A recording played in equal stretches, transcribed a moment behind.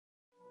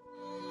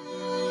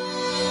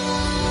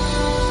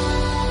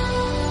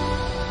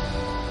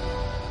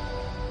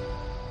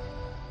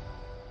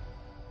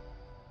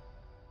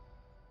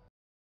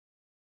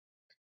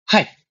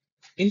Hi,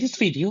 in this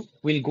video,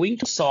 we're going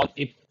to solve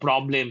a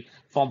problem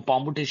from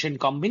permutation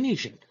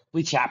combination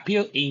which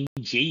appear in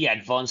JEE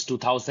Advanced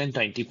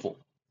 2024.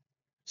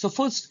 So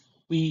first,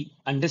 we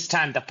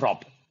understand the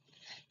problem.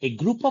 A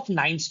group of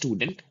 9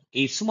 students,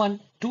 S1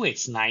 to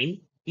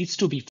S9, is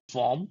to be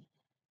formed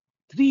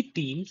 3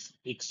 teams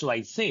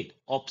XYZ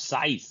of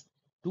size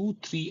 2,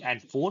 3,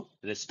 and 4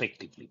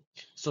 respectively.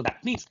 So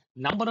that means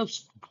number of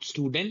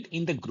students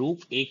in the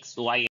group X,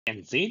 Y,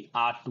 and Z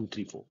are 2,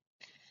 3, 4.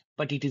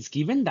 But it is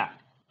given that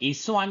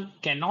S1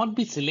 cannot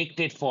be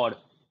selected for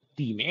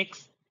team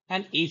X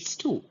and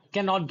S2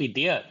 cannot be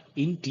there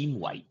in team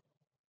Y.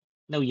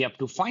 Now you have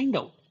to find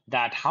out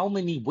that how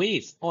many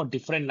ways or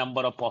different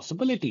number of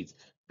possibilities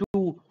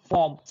to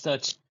form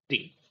such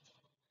team.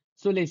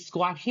 So let's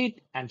go ahead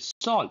and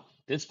solve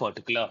this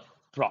particular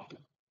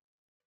problem.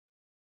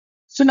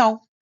 So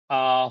now,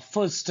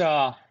 first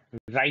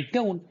write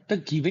down the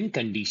given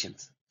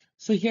conditions.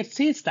 So here it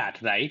says that,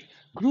 right,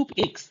 group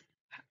X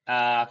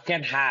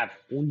can have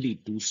only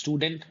 2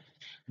 students,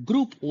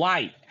 group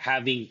Y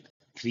having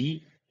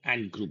 3,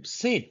 and group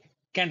Z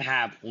can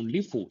have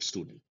only 4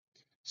 students.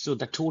 So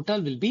the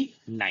total will be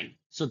 9.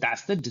 So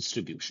that's the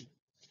distribution.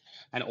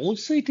 And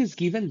also it is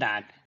given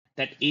that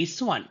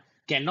S1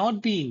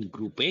 cannot be in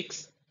group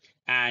X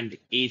and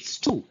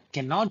S2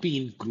 cannot be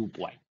in group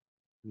Y.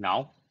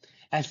 Now,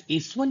 as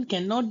S1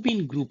 cannot be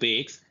in group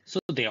X, so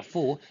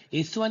therefore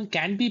S1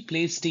 can be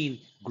placed in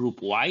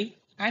group Y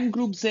and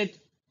group Z,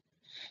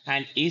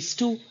 and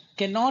S2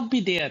 cannot be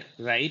there,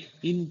 right,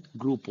 in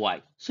group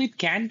Y. So it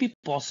can be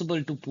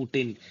possible to put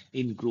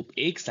in group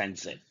X and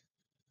Z.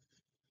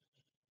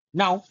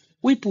 Now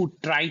we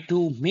try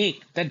to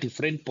make the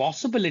different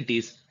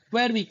possibilities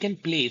where we can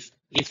place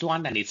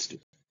S1 and S2.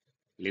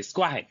 Let's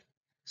go ahead.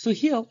 So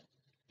here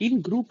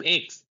in group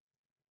X,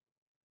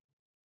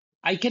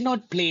 I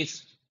cannot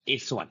place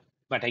S1,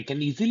 but I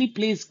can easily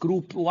place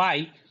group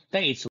Y, the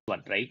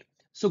S1, right?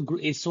 So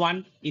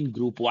S1 in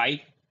group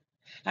Y,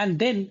 and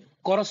then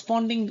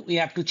corresponding we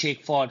have to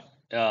check for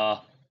uh,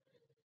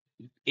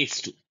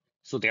 S2.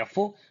 So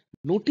therefore,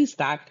 notice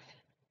that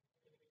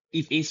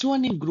if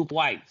S1 in group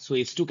Y, so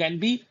S2 can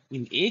be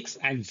in X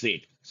and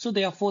Z. So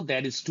therefore,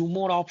 there is two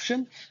more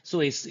option.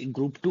 So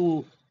group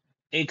 2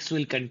 X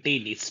will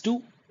contain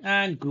S2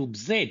 and group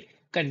Z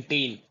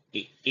contain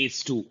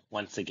S2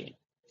 once again.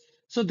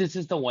 So this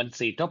is the one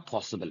set of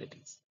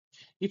possibilities.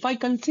 If I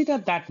consider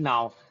that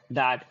now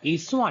that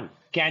S1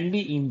 can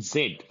be in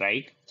Z,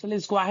 right? So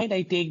let's go ahead.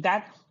 I take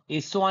that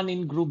S1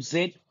 in group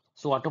Z.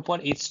 So what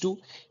about S2?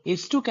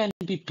 S2 can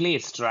be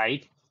placed,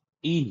 right,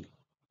 in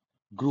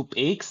group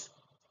X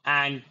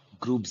and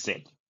group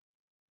Z.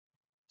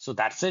 So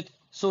that's it.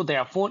 So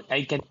therefore,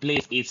 I can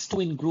place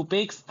H2 in group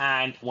X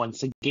and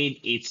once again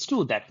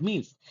H2. That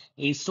means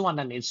H1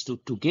 and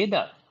H2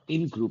 together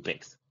in group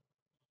X.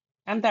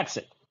 And that's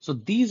it. So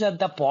these are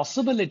the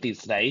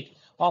possibilities, right,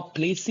 of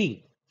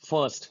placing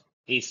first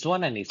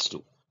H1 and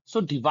H2. So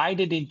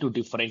divided into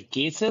different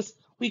cases,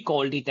 we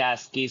called it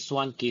as case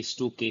 1, case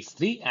 2, case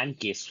 3, and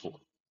case 4.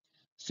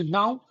 So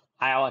now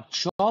our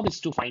job is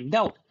to find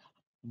out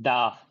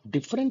the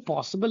different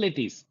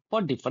possibilities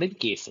for different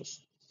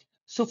cases.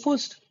 So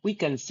first we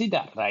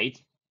consider,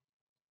 right,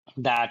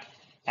 that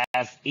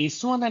as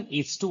H1 and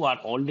H2 are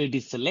already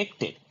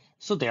selected,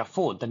 so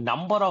therefore the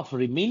number of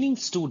remaining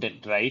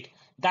students, right,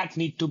 that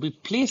need to be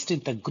placed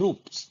in the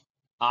groups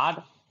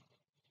are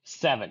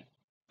 7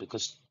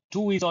 because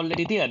 2 is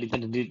already there in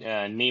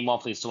the name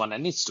of H1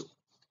 and H2.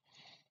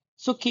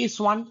 So case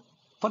 1,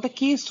 for the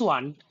case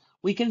 1,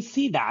 we can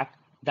see that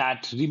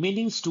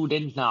remaining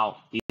student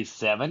now is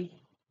 7.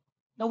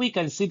 Now we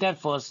consider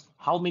first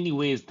how many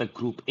ways the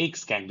group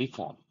X can be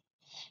formed.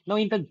 Now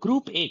in the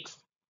group X,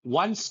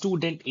 one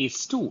student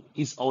S2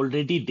 is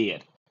already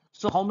there.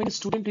 So how many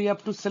students do you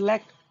have to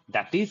select?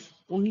 That is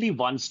only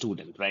one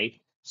student, right?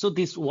 So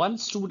this one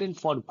student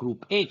for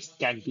group X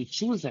can be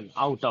chosen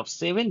out of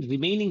 7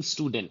 remaining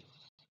students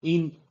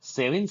in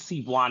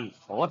 7C1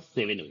 or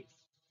 7 ways.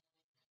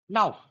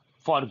 Now,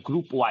 for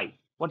group Y,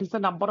 what is the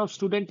number of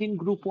students in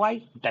group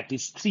Y? That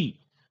is 3.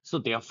 So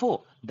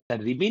therefore, the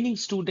remaining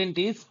student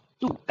is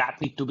 2.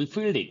 That need to be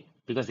filled in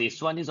because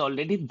S1 is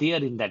already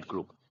there in that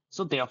group.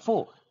 So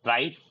therefore,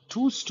 right,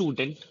 2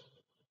 students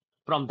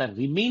from the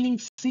remaining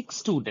 6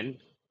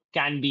 students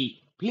can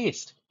be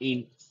placed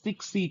in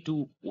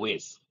 6C2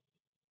 ways.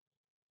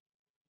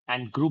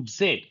 And group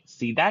Z,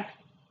 see that?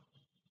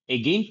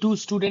 Again, 2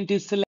 student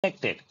is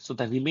selected. So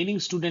the remaining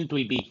student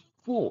will be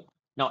 4.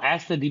 Now,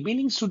 as the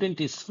remaining student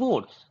is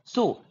 4,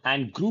 so,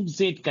 and group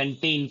Z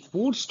contains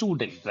 4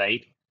 students,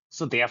 right?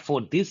 So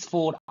therefore, this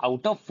 4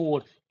 out of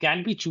 4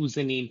 can be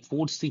chosen in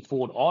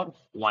 4C4 or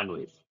 1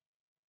 way.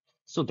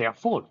 So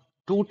therefore,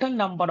 total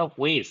number of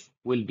ways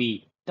will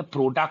be the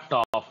product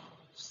of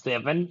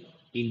 7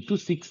 into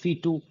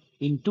 6C2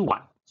 into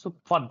 1. So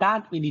for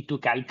that, we need to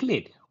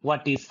calculate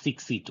what is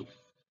 6C2.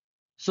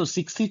 So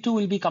 62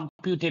 will be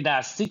computed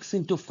as 6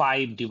 into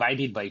 5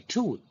 divided by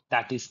 2,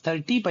 that is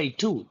 30 by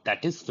 2,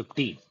 that is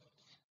 15.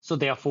 So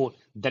therefore,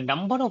 the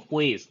number of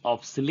ways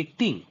of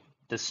selecting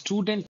the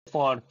student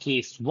for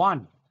case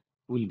 1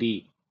 will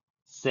be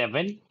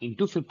 7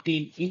 into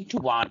 15 into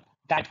 1.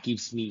 That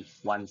gives me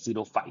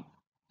 105.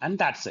 And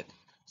that's it.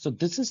 So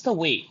this is the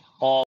way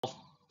of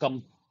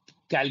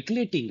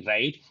calculating,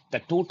 right? The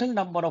total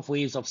number of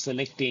ways of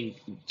selecting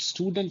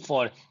student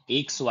for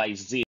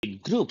XYZ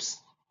groups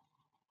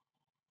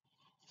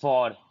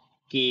for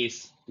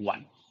case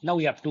 1. Now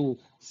we have to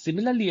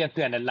similarly have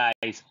to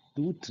analyze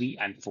 2, 3,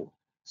 and 4.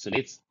 So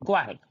let's go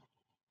ahead.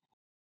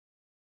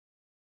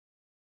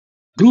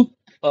 Group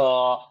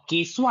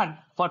case 1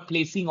 for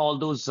placing all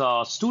those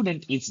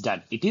student is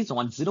done. It is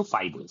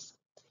 105 ways.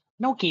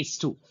 Now case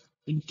 2.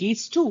 In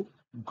case 2,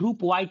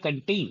 group Y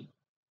contain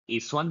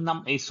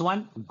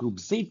S1, group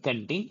Z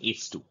contain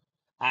S2.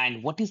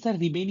 And what is the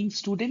remaining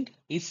student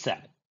is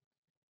 7.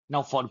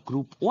 Now for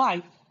group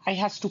Y, I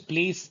have to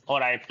place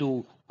or I have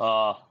to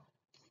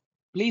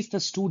place the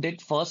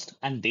student first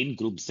and then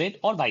group Z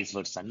or vice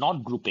versa,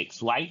 not group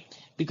X. Why?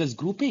 Because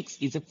group X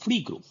is a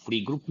free group.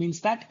 Free group means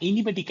that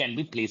anybody can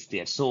be placed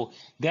there. So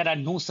there are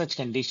no such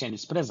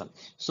conditions present.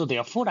 So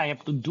therefore, I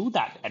have to do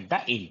that at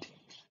the end.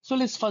 So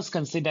let's first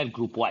consider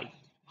group Y.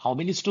 How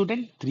many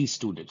students? 3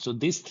 students. So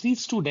this 3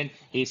 student,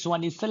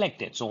 S1 is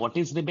selected. So what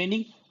is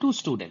remaining? 2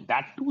 students.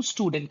 That 2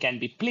 student can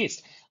be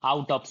placed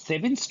out of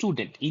 7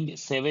 students in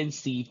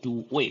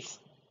 7C2 ways.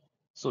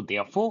 So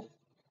therefore,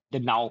 the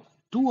now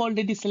 2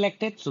 already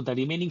selected, so the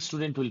remaining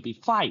student will be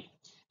 5.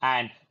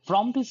 And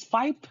from this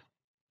 5,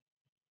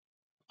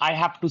 I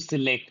have to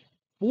select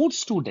 4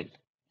 students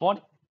for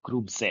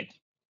group Z.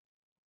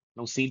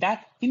 Now see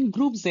that in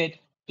group Z,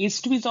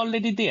 S2 is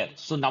already there.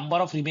 So number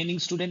of remaining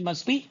students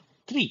must be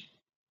 3.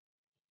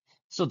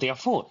 So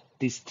therefore,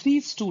 these 3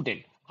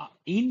 students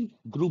in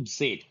group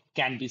Z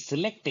can be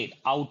selected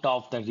out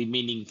of the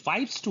remaining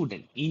 5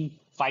 students in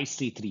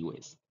 5C3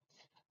 ways.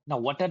 Now,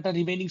 what are the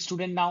remaining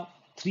students now?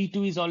 3,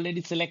 2 is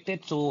already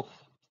selected, so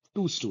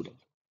 2 students.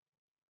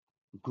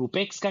 Group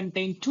X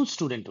contains 2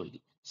 students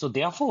only. So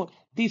therefore,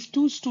 these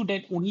 2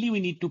 students only we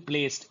need to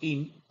place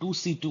in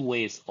 2C2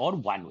 ways or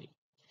one way.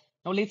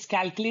 Now let's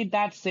calculate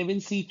that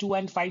 7C2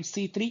 and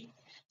 5C3.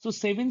 So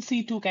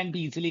 7C2 can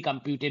be easily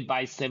computed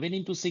by 7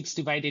 into 6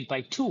 divided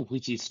by 2,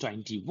 which is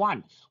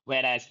 21.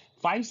 Whereas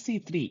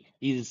 5C3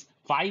 is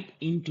 5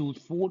 into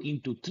 4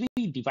 into 3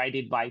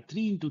 divided by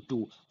 3 into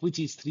 2, which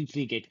is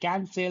 3 get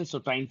cancelled. So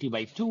 20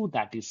 by 2,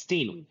 that is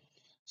 10.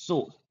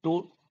 So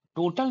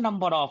total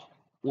number of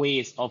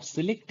ways of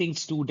selecting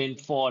student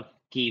for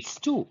case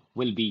 2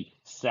 will be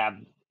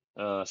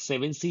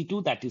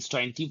 7C2, that is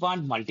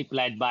 21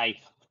 multiplied by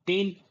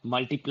 10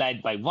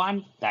 multiplied by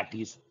 1, that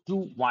is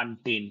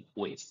 110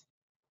 ways.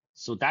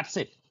 So that's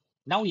it.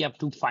 Now you have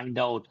to find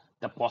out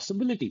the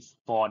possibilities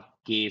for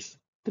case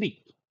 3.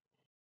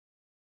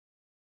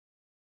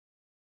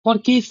 For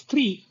case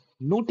 3,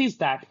 notice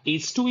that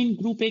S2 in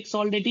group X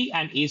already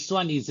and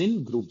S1 is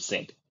in group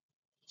Z.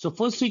 So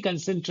first we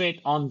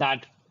concentrate on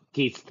that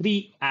case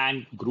 3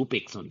 and group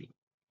X only.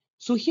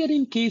 So here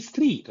in case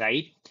 3,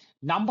 right,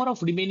 number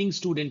of remaining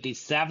student is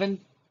 7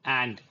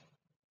 and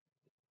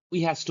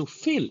we have to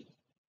fill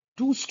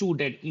 2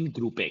 student in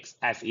group X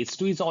as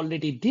S2 is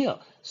already there.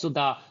 So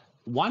the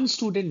 1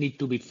 student need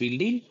to be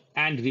filled in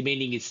and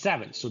remaining is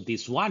 7. So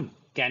this one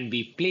can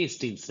be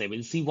placed in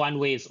 7C1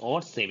 ways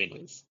or 7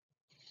 ways.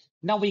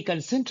 Now we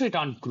concentrate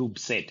on group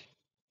Z.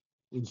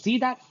 You see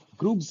that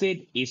group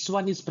Z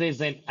S1 is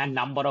present and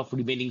number of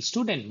remaining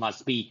student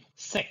must be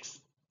 6.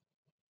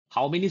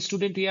 How many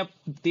students we have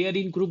there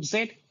in group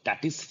Z?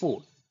 That is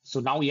 4. So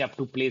now we have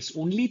to place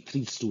only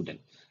 3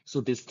 students.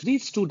 So this 3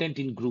 student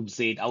in group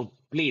Z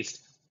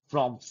outplaced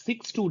from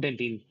 6 student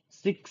in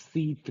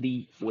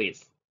 6C3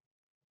 ways.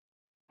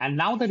 And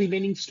now the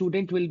remaining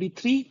student will be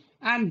 3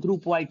 and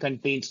group Y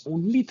contains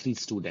only 3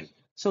 students.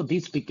 So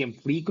this became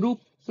free group.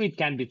 So it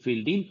can be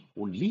filled in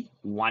only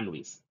one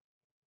ways.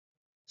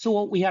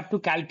 So we have to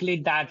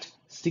calculate that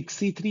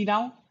 6C3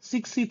 now.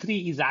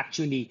 6C3 is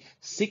actually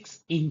 6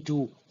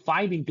 into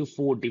 5 into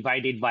 4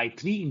 divided by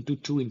 3 into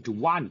 2 into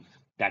 1.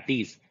 That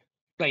is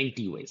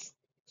 20 ways.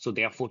 So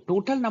therefore,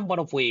 total number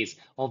of ways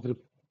of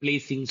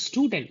replacing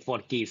student for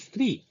case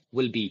 3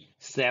 will be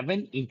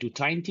 7 into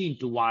 20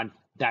 into 1.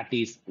 That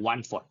is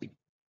 140.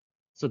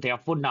 So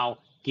therefore, now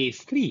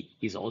case 3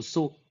 is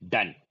also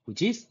done,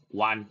 which is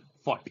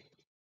 140.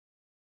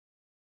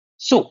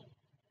 So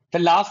the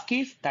last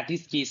case, that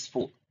is case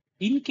 4.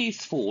 In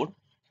case 4,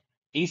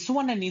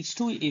 S1 and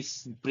S2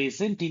 is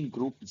present in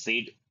group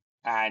Z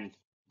and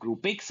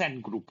group X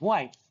and group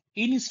Y.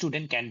 Any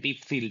student can be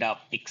filled up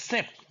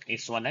except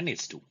S1 and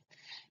S2.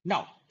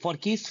 Now, for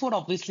case 4,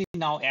 obviously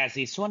now as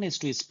S1,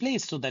 S2 is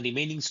placed, so the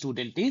remaining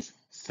student is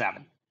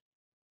 7.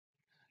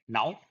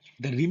 Now,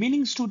 the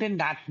remaining student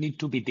that need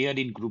to be there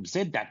in group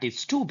Z, that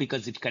is 2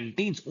 because it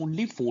contains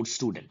only 4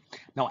 students.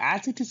 Now,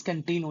 as it is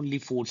contain only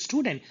 4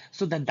 students,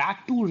 so then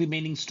that 2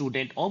 remaining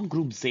student of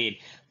group Z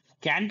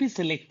can be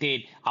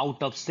selected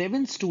out of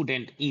 7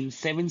 students in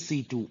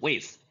 7C2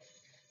 ways.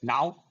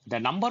 Now, the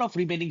number of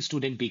remaining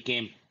students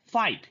became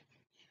 5.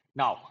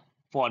 Now,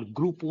 for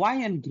group Y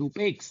and group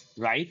X,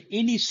 right,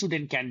 any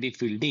student can be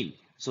filled in.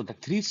 So the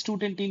 3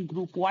 students in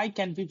group Y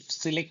can be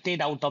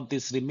selected out of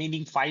this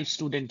remaining 5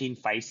 students in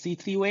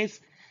 5C3 ways.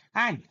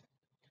 And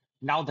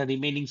now the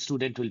remaining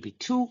student will be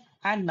 2.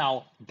 And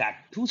now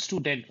that 2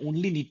 students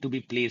only need to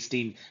be placed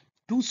in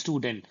 2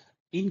 students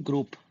in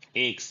group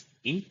X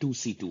in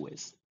 2C2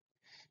 ways.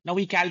 Now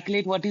we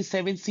calculate what is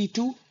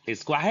 7C2.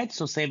 Let's go ahead.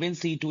 So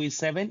 7C2 is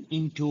 7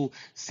 into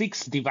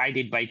 6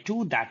 divided by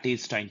 2, that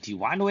is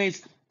 21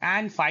 ways.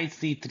 And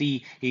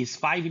 5C3 is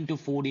 5 into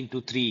 4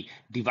 into 3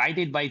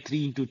 divided by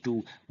 3 into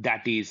 2,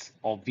 that is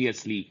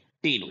obviously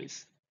 10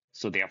 ways.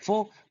 So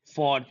therefore,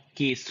 for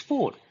case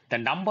 4, the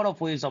number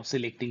of ways of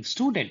selecting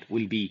student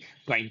will be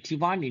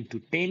 21 into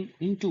 10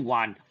 into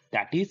 1,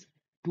 that is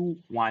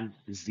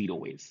 210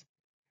 ways.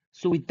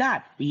 So with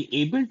that, we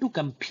able to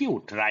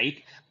compute,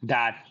 right,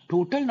 that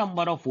total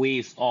number of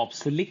ways of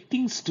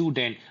selecting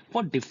student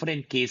for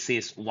different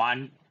cases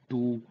 1,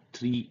 2,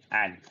 3,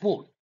 and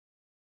 4.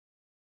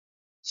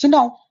 So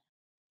now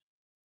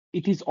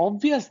it is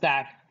obvious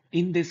that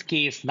in this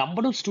case,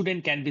 number of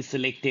student can be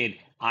selected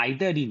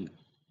either in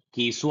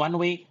case 1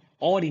 way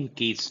or in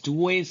case 2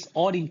 ways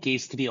or in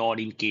case 3 or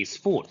in case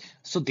 4.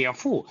 So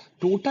therefore,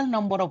 total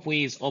number of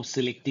ways of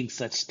selecting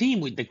such team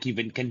with the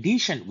given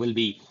condition will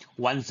be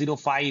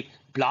 105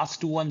 plus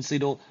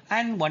 210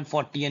 and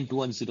 140 and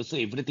 210. So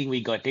everything we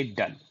got it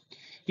done.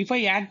 If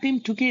I add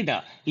them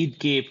together, it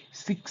gave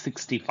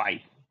 665.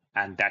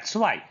 And that's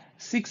why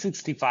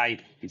 665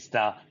 is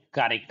the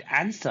correct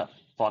answer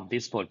for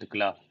this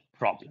particular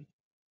problem.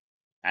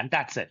 And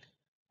that's it.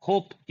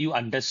 Hope you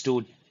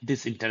understood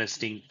this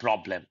interesting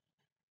problem,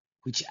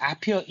 which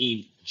appear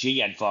in JEE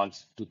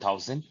Advanced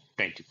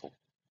 2024.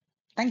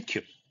 Thank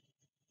you.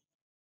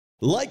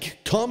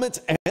 Like, comment,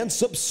 and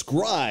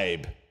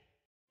subscribe.